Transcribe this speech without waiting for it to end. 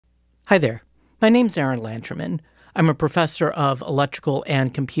Hi there, my name's Aaron Lanterman. I'm a professor of electrical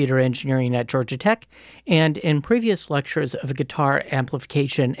and computer engineering at Georgia Tech, and in previous lectures of guitar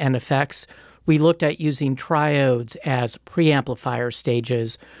amplification and effects, we looked at using triodes as preamplifier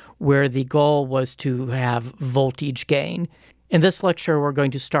stages where the goal was to have voltage gain. In this lecture, we're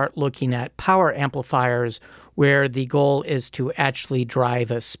going to start looking at power amplifiers where the goal is to actually drive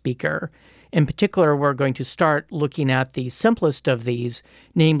a speaker. In particular, we're going to start looking at the simplest of these,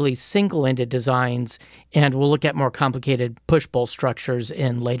 namely single-ended designs, and we'll look at more complicated push-pull structures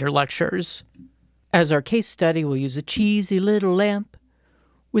in later lectures. As our case study, we'll use a cheesy little lamp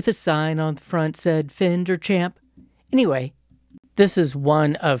with a sign on the front said Fender Champ. Anyway, this is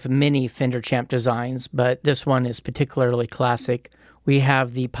one of many Fender Champ designs, but this one is particularly classic. We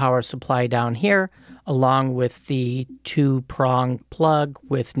have the power supply down here, along with the two-prong plug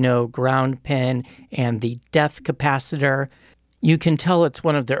with no ground pin and the death capacitor. You can tell it's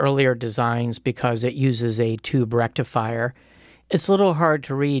one of the earlier designs because it uses a tube rectifier. It's a little hard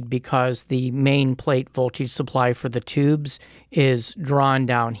to read because the main plate voltage supply for the tubes is drawn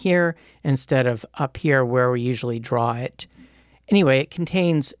down here instead of up here where we usually draw it. Anyway, it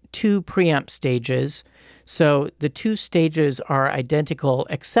contains two preamp stages. So the two stages are identical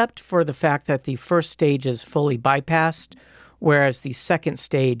except for the fact that the first stage is fully bypassed, whereas the second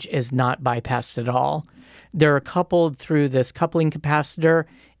stage is not bypassed at all. They're coupled through this coupling capacitor,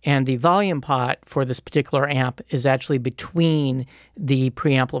 and the volume pot for this particular amp is actually between the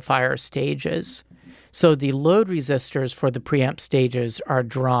preamplifier stages. So the load resistors for the preamp stages are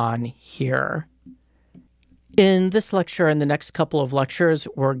drawn here. In this lecture and the next couple of lectures,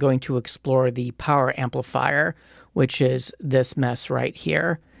 we're going to explore the power amplifier, which is this mess right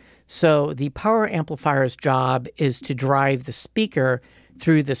here. So the power amplifier's job is to drive the speaker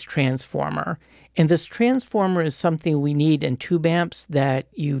through this transformer. And this transformer is something we need in tube amps that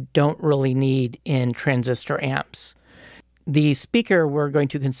you don't really need in transistor amps. The speaker we're going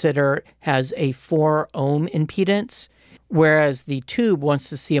to consider has a 4 ohm impedance, whereas the tube wants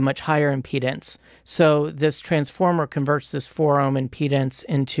to see a much higher impedance. So this transformer converts this 4 ohm impedance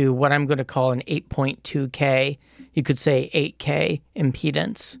into what I'm going to call an 8.2K, you could say 8K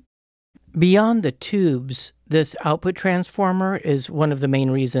impedance. Beyond the tubes, this output transformer is one of the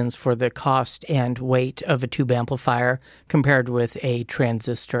main reasons for the cost and weight of a tube amplifier compared with a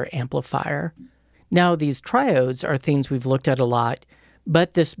transistor amplifier. Now, these triodes are things we've looked at a lot,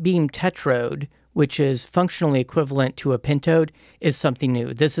 but this beam tetrode, which is functionally equivalent to a pentode, is something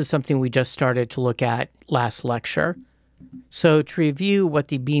new. This is something we just started to look at last lecture. So to review what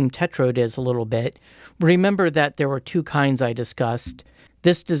the beam tetrode is a little bit, remember that there were two kinds I discussed.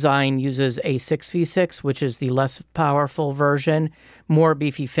 This design uses a 6v6, which is the less powerful version. More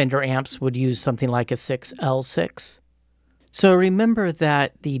beefy Fender amps would use something like a 6L6. So remember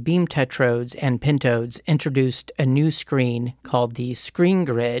that the beam tetrodes and pentodes introduced a new screen called the screen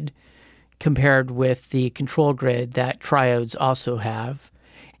grid, compared with the control grid that triodes also have.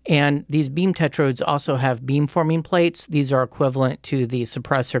 And these beam tetrodes also have beamforming plates. These are equivalent to the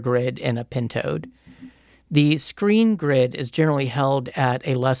suppressor grid in a pentode. The screen grid is generally held at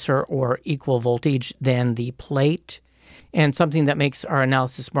a lesser or equal voltage than the plate. And something that makes our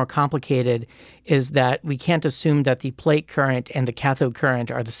analysis more complicated is that we can't assume that the plate current and the cathode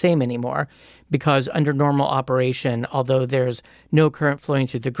current are the same anymore, because under normal operation, although there's no current flowing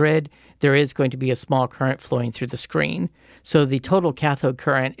through the grid, there is going to be a small current flowing through the screen. So the total cathode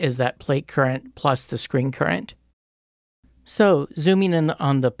current is that plate current plus the screen current. So zooming in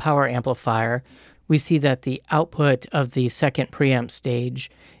on the power amplifier, we see that the output of the second preamp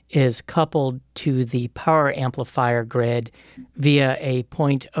stage is coupled to the power amplifier grid via a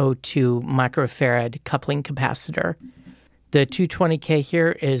 0.02 microfarad coupling capacitor. The 220K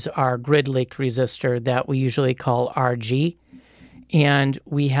here is our grid link resistor that we usually call RG, and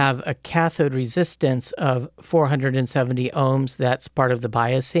we have a cathode resistance of 470 ohms. That's part of the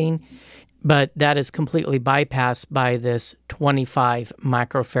biasing, but that is completely bypassed by this 25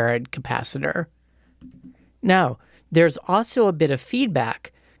 microfarad capacitor. Now, there's also a bit of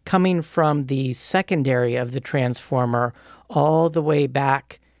feedback coming from the secondary of the transformer all the way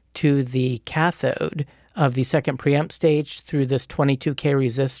back to the cathode of the second preamp stage through this 22K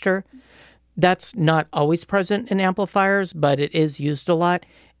resistor. That's not always present in amplifiers, but it is used a lot.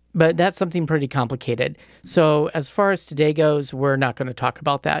 But that's something pretty complicated. So as far as today goes, we're not going to talk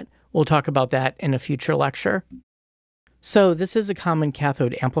about that. We'll talk about that in a future lecture. So this is a common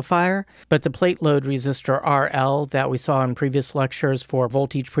cathode amplifier, but the plate load resistor RL that we saw in previous lectures for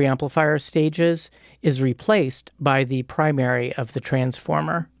voltage preamplifier stages is replaced by the primary of the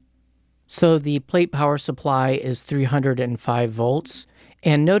transformer. So the plate power supply is 305 volts,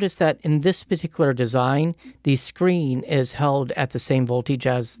 And notice that in this particular design, the screen is held at the same voltage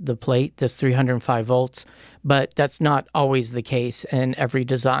as the plate, this 305 volts, but that's not always the case in every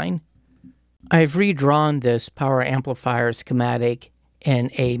design. I've redrawn this power amplifier schematic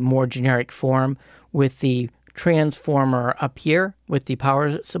in a more generic form with the transformer up here, with the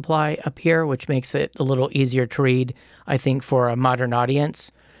power supply up here, which makes it a little easier to read, I think, for a modern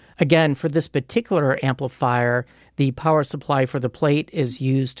audience. Again, for this particular amplifier, the power supply for the plate is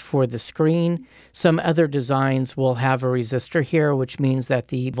used for the screen. Some other designs will have a resistor here, which means that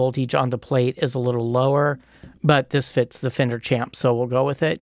the voltage on the plate is a little lower, but this fits the Fender Champ, so we'll go with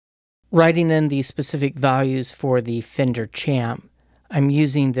it. Writing in the specific values for the Fender Champ, I'm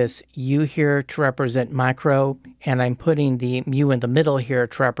using this U here to represent micro, and I'm putting the mu in the middle here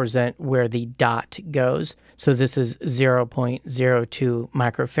to represent where the dot goes. So this is 0.02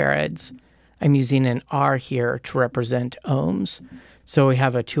 microfarads. I'm using an R here to represent ohms. So we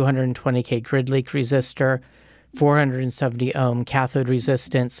have a 220K grid leak resistor, 470 ohm cathode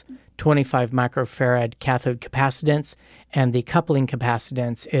resistance, 25 microfarad cathode capacitance, and the coupling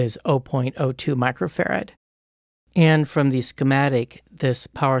capacitance is 0.02 microfarad. And from the schematic, this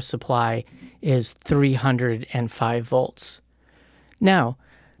power supply is 305 volts. Now,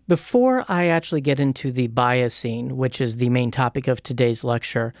 before I actually get into the biasing, which is the main topic of today's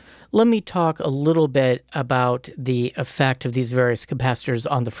lecture, let me talk a little bit about the effect of these various capacitors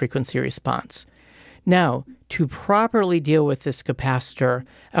on the frequency response. Now, to properly deal with this capacitor,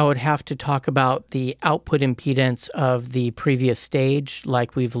 I would have to talk about the output impedance of the previous stage,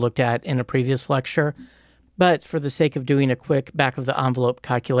 like we've looked at in a previous lecture. But for the sake of doing a quick back-of-the-envelope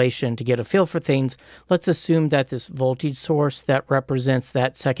calculation to get a feel for things, let's assume that this voltage source that represents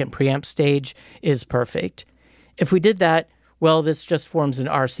that second preamp stage is perfect. If we did that, well, this just forms an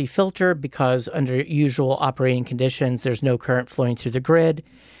RC filter because under usual operating conditions, there's no current flowing through the grid.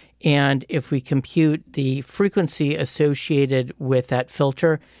 And if we compute the frequency associated with that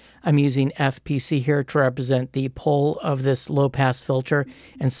filter, I'm using FPC here to represent the pole of this low-pass filter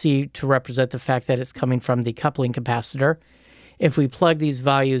and C to represent the fact that it's coming from the coupling capacitor. If we plug these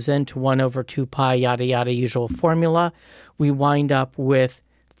values into 1 over 2 pi yada yada usual formula, we wind up with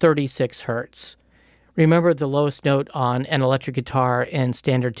 36 hertz. Remember, the lowest note on an electric guitar in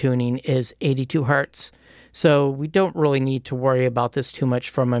standard tuning is 82 hertz, so we don't really need to worry about this too much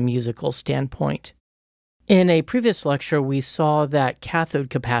from a musical standpoint. In a previous lecture, we saw that cathode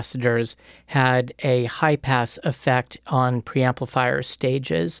capacitors had a high-pass effect on preamplifier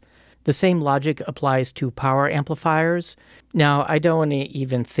stages. The same logic applies to power amplifiers. Now, I don't want to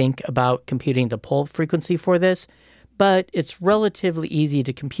even think about computing the pole frequency for this, but it's relatively easy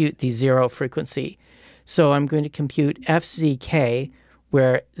to compute the zero frequency. So I'm going to compute FZK,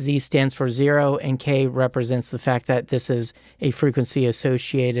 where Z stands for 0 and K represents the fact that this is a frequency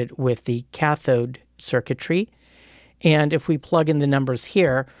associated with the cathode circuitry. And if we plug in the numbers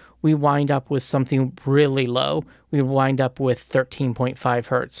here, we wind up with something really low. We wind up with 13.5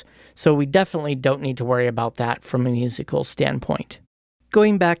 hertz. So we definitely don't need to worry about that from a musical standpoint.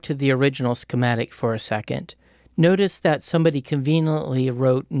 Going back to the original schematic for a second, notice that somebody conveniently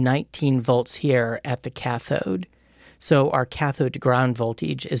wrote 19 volts here at the cathode. So our cathode to ground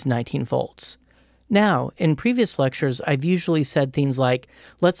voltage is 19 volts. Now, in previous lectures, I've usually said things like,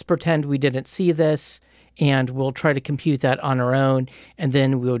 let's pretend we didn't see this, and we'll try to compute that on our own, and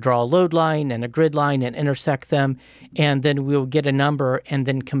then we'll draw a load line and a grid line and intersect them, and then we'll get a number and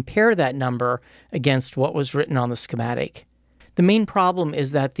then compare that number against what was written on the schematic. The main problem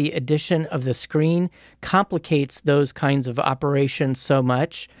is that the addition of the screen complicates those kinds of operations so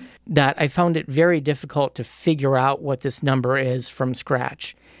much that I found it very difficult to figure out what this number is from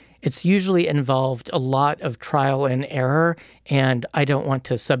scratch. It's usually involved a lot of trial and error, and I don't want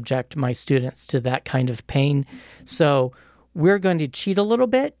to subject my students to that kind of pain. So we're going to cheat a little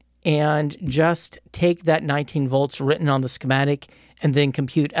bit and just take that 19 volts written on the schematic and then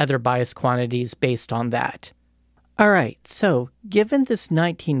compute other bias quantities based on that. All right, so given this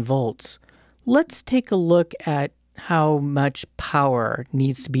 19 volts, let's take a look at how much power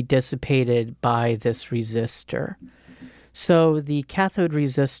needs to be dissipated by this resistor. So the cathode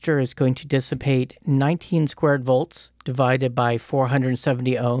resistor is going to dissipate 19 squared volts divided by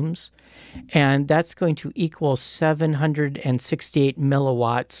 470 ohms, and that's going to equal 768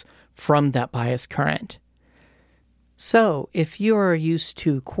 milliwatts from that bias current. So if you are used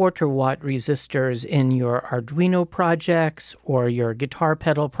to quarter-watt resistors in your Arduino projects or your guitar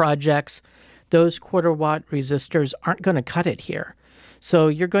pedal projects, those quarter-watt resistors aren't going to cut it here. So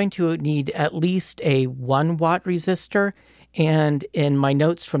you're going to need at least a 1-watt resistor, and in my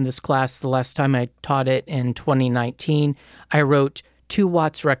notes from this class, the last time I taught it in 2019, I wrote 2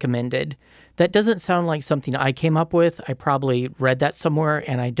 watts recommended. That doesn't sound like something I came up with. I probably read that somewhere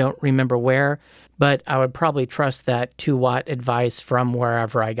and I don't remember where, but I would probably trust that 2 watt advice from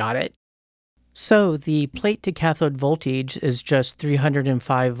wherever I got it. So the plate to cathode voltage is just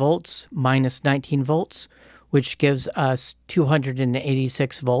 305 volts minus 19 volts, which gives us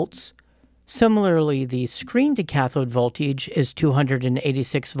 286 volts. Similarly, the screen to cathode voltage is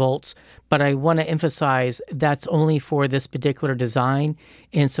 286 volts, but I want to emphasize that's only for this particular design.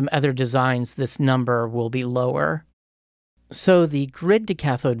 In some other designs, this number will be lower. So the grid to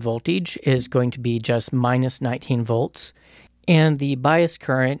cathode voltage is going to be just minus 19 volts, and the bias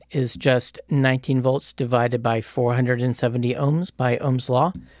current is just 19 volts divided by 470 ohms by Ohm's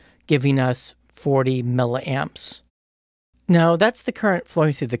law, giving us 40 milliamps. Now that's the current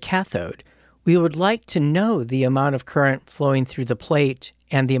flowing through the cathode. We would like to know the amount of current flowing through the plate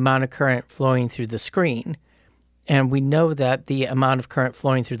and the amount of current flowing through the screen. And we know that the amount of current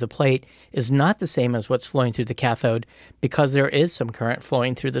flowing through the plate is not the same as what's flowing through the cathode because there is some current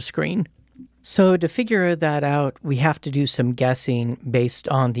flowing through the screen. So to figure that out, we have to do some guessing based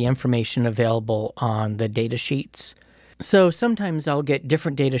on the information available on the data sheets. So sometimes I'll get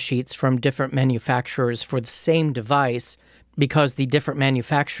different data sheets from different manufacturers for the same device because the different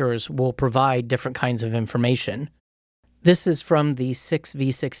manufacturers will provide different kinds of information. This is from the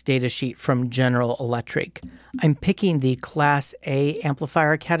 6v6 datasheet from General Electric. I'm picking the Class A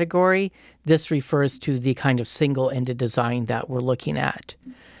amplifier category. This refers to the kind of single-ended design that we're looking at.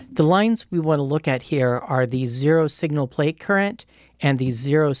 The lines we want to look at here are the zero signal plate current and the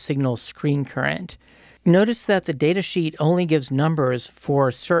zero signal screen current. Notice that the datasheet only gives numbers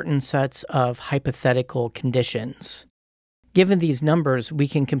for certain sets of hypothetical conditions. Given these numbers, we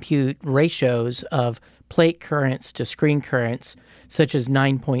can compute ratios of plate currents to screen currents, such as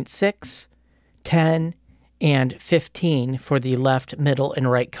 9.6, 10, and 15 for the left, middle,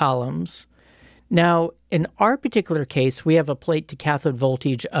 and right columns. Now, in our particular case, we have a plate to cathode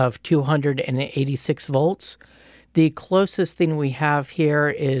voltage of 286 volts. The closest thing we have here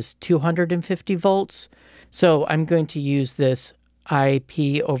is 250 volts. So I'm going to use this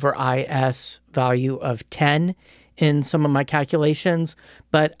IP over IS value of 10 in some of my calculations,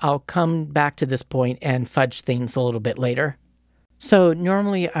 but I'll come back to this point and fudge things a little bit later. So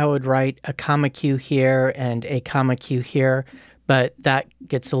normally I would write a comma Q here and a comma Q here, but that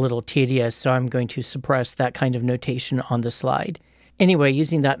gets a little tedious, so I'm going to suppress that kind of notation on the slide. Anyway,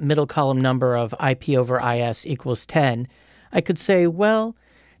 using that middle column number of IP over IS equals 10, I could say, well,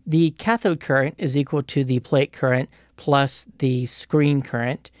 the cathode current is equal to the plate current plus the screen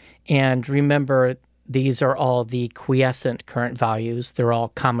current, and remember, these are all the quiescent current values. They're all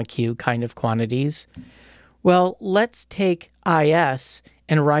comma Q kind of quantities. Well, let's take IS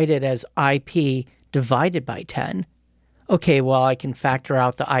and write it as IP divided by 10. Okay, well, I can factor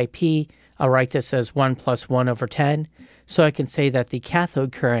out the IP. I'll write this as 1 plus 1 over 10. So I can say that the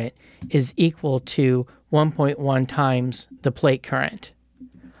cathode current is equal to 1.1 times the plate current.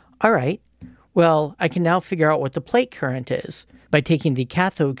 All right, well, I can now figure out what the plate current is by taking the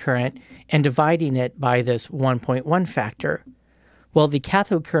cathode current and dividing it by this 1.1 factor. Well, the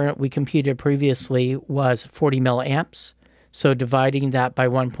cathode current we computed previously was 40 milliamps, so dividing that by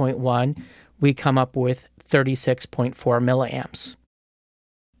 1.1, we come up with 36.4 milliamps.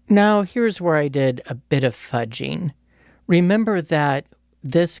 Now, here's where I did a bit of fudging. Remember that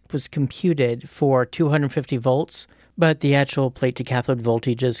this was computed for 250 volts, but the actual plate to cathode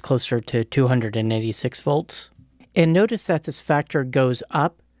voltage is closer to 286 volts. And notice that this factor goes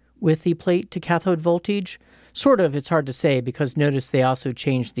up with the plate to cathode voltage. Sort of, it's hard to say because notice they also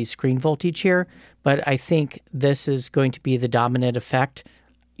changed the screen voltage here, but I think this is going to be the dominant effect.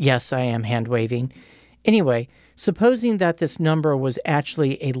 Yes, I am hand waving. Anyway, supposing that this number was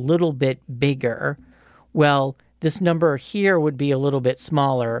actually a little bit bigger, well, this number here would be a little bit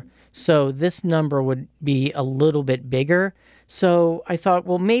smaller, so this number would be a little bit bigger. So I thought,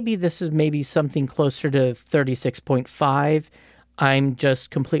 well, maybe this is maybe something closer to 36.5. I'm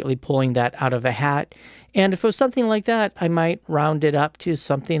just completely pulling that out of a hat. And if it was something like that, I might round it up to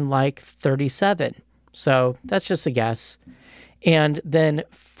something like 37. So that's just a guess. And then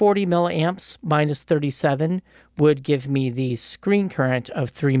 40 milliamps minus 37 would give me the screen current of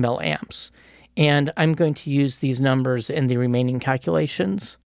 3 milliamps. And I'm going to use these numbers in the remaining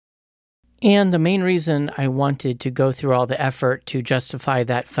calculations. And the main reason I wanted to go through all the effort to justify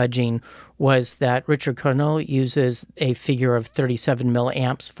that fudging was that Richard Cornell uses a figure of 37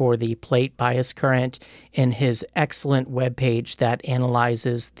 milliamps for the plate bias current in his excellent webpage that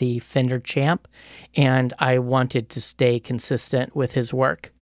analyzes the Fender Champ, and I wanted to stay consistent with his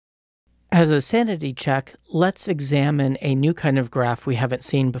work. As a sanity check, let's examine a new kind of graph we haven't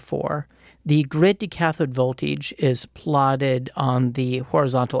seen before. The grid to cathode voltage is plotted on the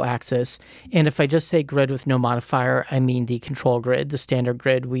horizontal axis, and if I just say grid with no modifier, I mean the control grid, the standard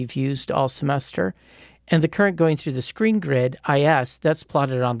grid we've used all semester. And the current going through the screen grid, IS, that's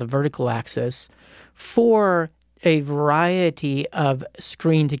plotted on the vertical axis for a variety of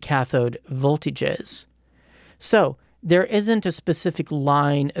screen to cathode voltages. So there isn't a specific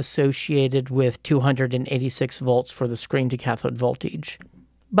line associated with 286 volts for the screen to cathode voltage.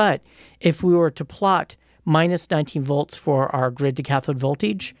 But if we were to plot minus 19 volts for our grid to cathode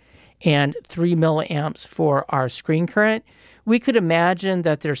voltage and 3 milliamps for our screen current, we could imagine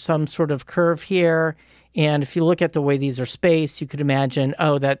that there's some sort of curve here. And if you look at the way these are spaced, you could imagine,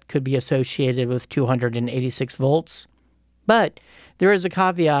 oh, that could be associated with 286 volts. But there is a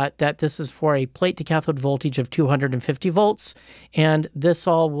caveat that this is for a plate to cathode voltage of 250 volts, and this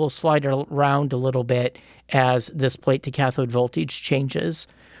all will slide around a little bit as this plate to cathode voltage changes.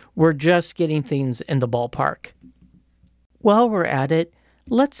 We're just getting things in the ballpark. While we're at it,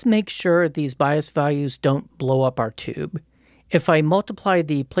 let's make sure these bias values don't blow up our tube. If I multiply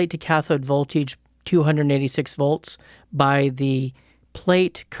the plate to cathode voltage 286 volts by the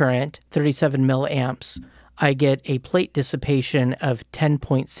plate current 37 milliamps, I get a plate dissipation of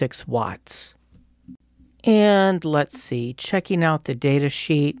 10.6 watts. And let's see, checking out the data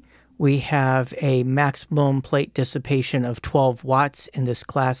sheet, we have a maximum plate dissipation of 12 watts in this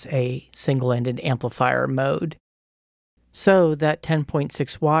Class A single-ended amplifier mode. So that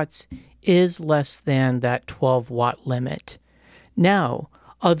 10.6 watts is less than that 12-watt limit. Now,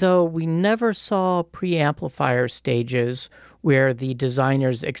 although we never saw preamplifier stages where the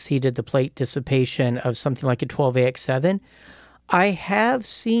designers exceeded the plate dissipation of something like a 12AX7, I have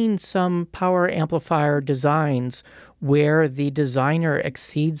seen some power amplifier designs where the designer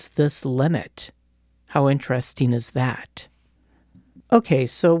exceeds this limit. How interesting is that? Okay,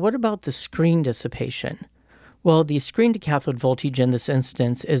 so what about the screen dissipation? Well, the screen to cathode voltage in this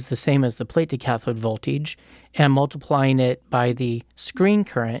instance is the same as the plate to cathode voltage, and multiplying it by the screen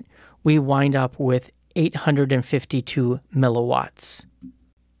current, we wind up with 852 milliwatts.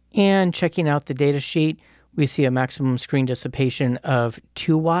 And checking out the data sheet, we see a maximum screen dissipation of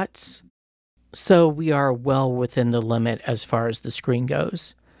 2 watts. So we are well within the limit as far as the screen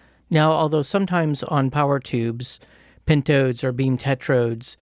goes. Now, although sometimes on power tubes, pentodes or beam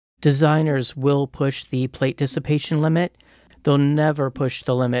tetrodes, designers will push the plate dissipation limit, they'll never push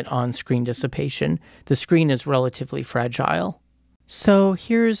the limit on screen dissipation. The screen is relatively fragile. So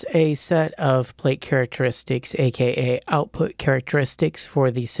here's a set of plate characteristics, aka output characteristics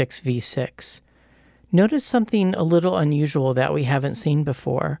for the 6V6. Notice something a little unusual that we haven't seen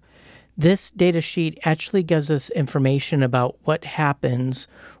before. This data sheet actually gives us information about what happens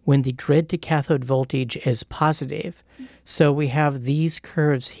when the grid to cathode voltage is positive. So we have these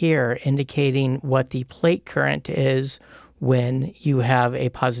curves here indicating what the plate current is when you have a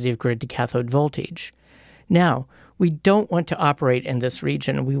positive grid to cathode voltage. Now, we don't want to operate in this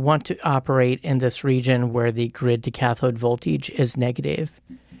region. We want to operate in this region where the grid to cathode voltage is negative.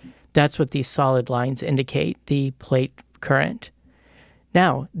 That's what these solid lines indicate, the plate current.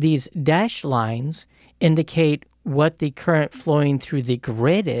 Now, these dashed lines indicate what the current flowing through the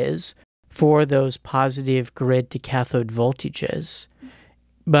grid is for those positive grid to cathode voltages.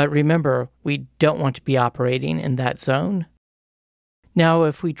 But remember, we don't want to be operating in that zone. Now,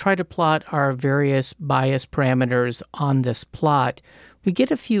 if we try to plot our various bias parameters on this plot, we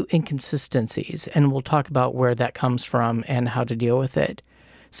get a few inconsistencies, and we'll talk about where that comes from and how to deal with it.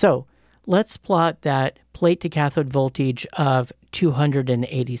 So let's plot that plate to cathode voltage of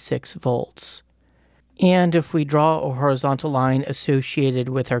 286 volts. And if we draw a horizontal line associated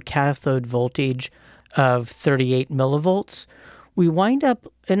with our cathode voltage of 38 millivolts, we wind up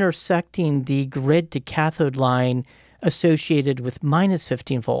intersecting the grid to cathode line associated with minus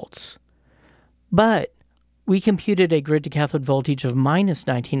 15 volts. But we computed a grid to cathode voltage of minus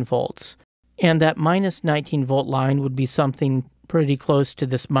 19 volts, and that minus 19 volt line would be something pretty close to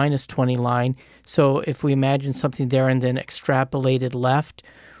this minus 20 line. So if we imagine something there and then extrapolated left,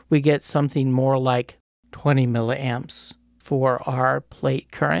 we get something more like 20 milliamps for our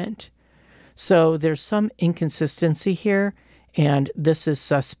plate current. So there's some inconsistency here, and this is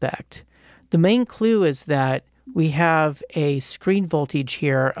suspect. The main clue is that we have a screen voltage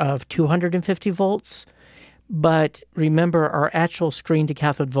here of 250 volts, but remember our actual screen to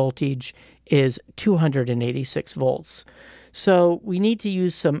cathode voltage is 286 volts. So we need to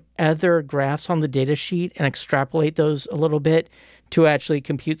use some other graphs on the data sheet and extrapolate those a little bit to actually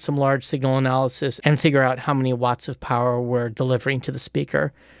compute some large signal analysis and figure out how many watts of power we're delivering to the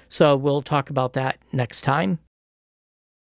speaker. So we'll talk about that next time.